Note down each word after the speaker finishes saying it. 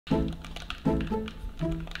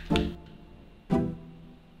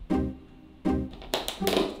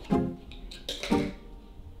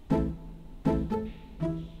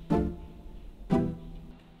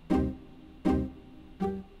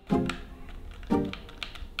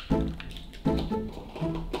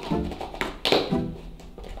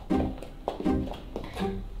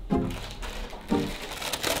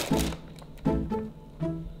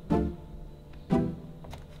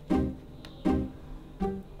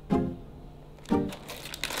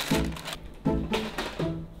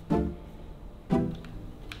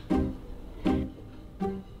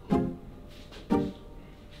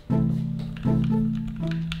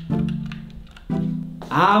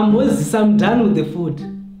Mozisi, I'm done with the food.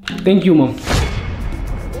 Thank you, Mom.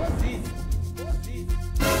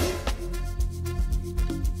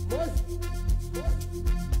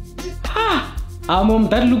 Mom,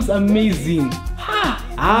 that looks amazing.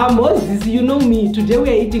 Mozisi, you know me. Today we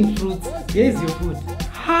are eating fruits. Here's your food.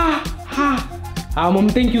 Mom,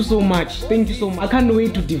 thank you so much. Thank you so much. I can't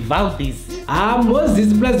wait to devour this.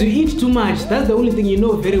 Mozisi, plus you eat too much. That's the only thing you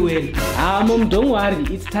know very well. Mom, don't worry.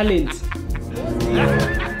 It's talent.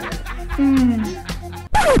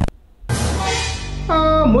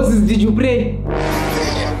 Mozisi, did you pray?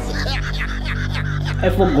 I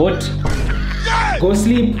forgot. Go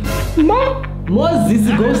sleep. Mom?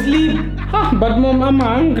 Mozisi, go sleep. But Mom, I'm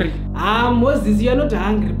hungry. Mozisi, you are not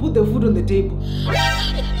hungry. Put the food on the table.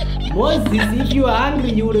 Mozisi, if you are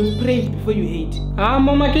hungry, you would have prayed before you ate.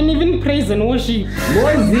 Mom, I can even praise and worship.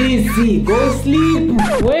 Mozisi, go sleep.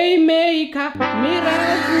 Waymaker,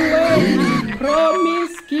 miracle worker,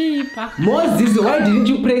 promise keeper. Mozisi, why didn't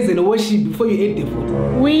you praise and worship before you ate the food?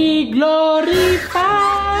 We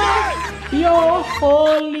glorify your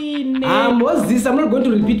holy name. Mozisi, I'm not going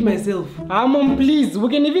to repeat myself. Mom, please, we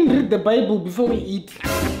can even read the Bible before we eat.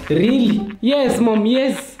 Really? Yes, Mom,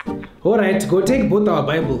 yes. Alright, go take both our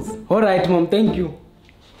Bibles. Alright, Mom, thank you.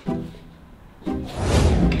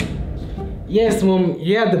 Yes, Mom,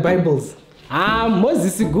 here are the Bibles.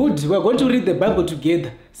 Mozisi, good. We're going to read the Bible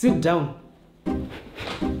together. Sit down.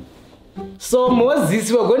 So,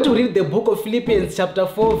 Mozisi, we're going to read the book of Philippians chapter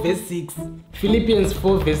 4 verse 6. Philippians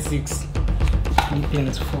 4 verse 6.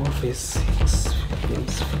 Philippians 4 verse 6.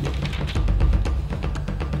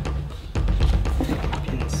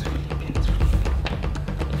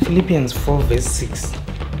 Philippians 4 verse 6.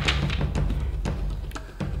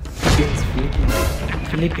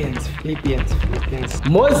 Philippians.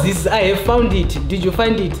 Mozisi, I have found it. Did you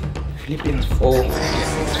find it? Philippians 4.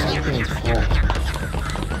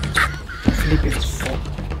 Philippians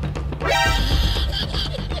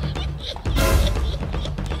 4.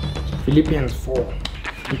 Philippians 4. Philippians 4.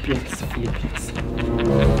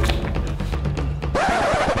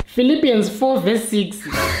 Philippians 4 verse 6.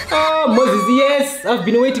 Mozisi, yes, I've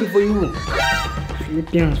been waiting for you.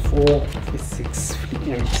 Philippians 4 verse 6.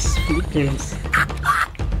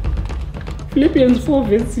 Philippians 4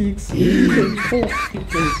 verse 6.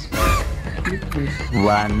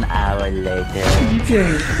 1 hour later.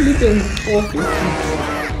 Philippians 4 verse 6.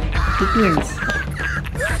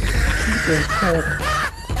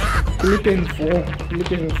 Philippians 4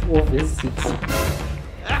 verse 6.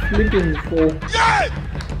 Philippians 4.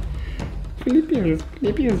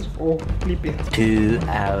 2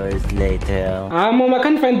 hours later. Mom, I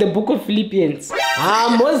can't find the book of Philippians.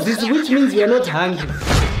 Mozisi, which means you are not hungry.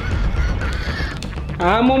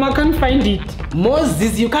 Mom, I can't find it.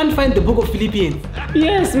 Mozisi, you can't find the book of Philippians.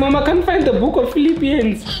 Yes, Mom, I can't find the book of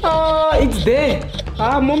Philippians. It's there.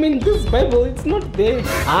 Mom, in this Bible, it's not there.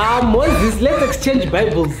 Mozisi, let's exchange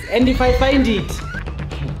Bibles. And if I find it.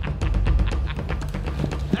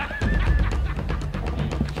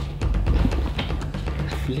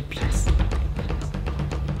 Philippians.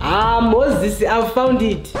 Mozisi, I've found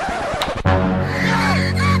it.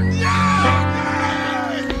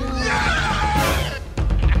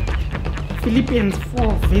 Philippians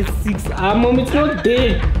 4 verse 6. Mom, it's not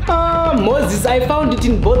there. Mozisi, I found it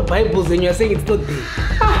in both Bibles and you're saying it's not there.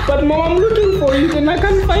 But Mom, I'm looking for it and I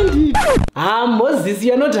can't find it. Mozisi,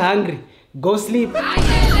 you're not hungry. Go sleep.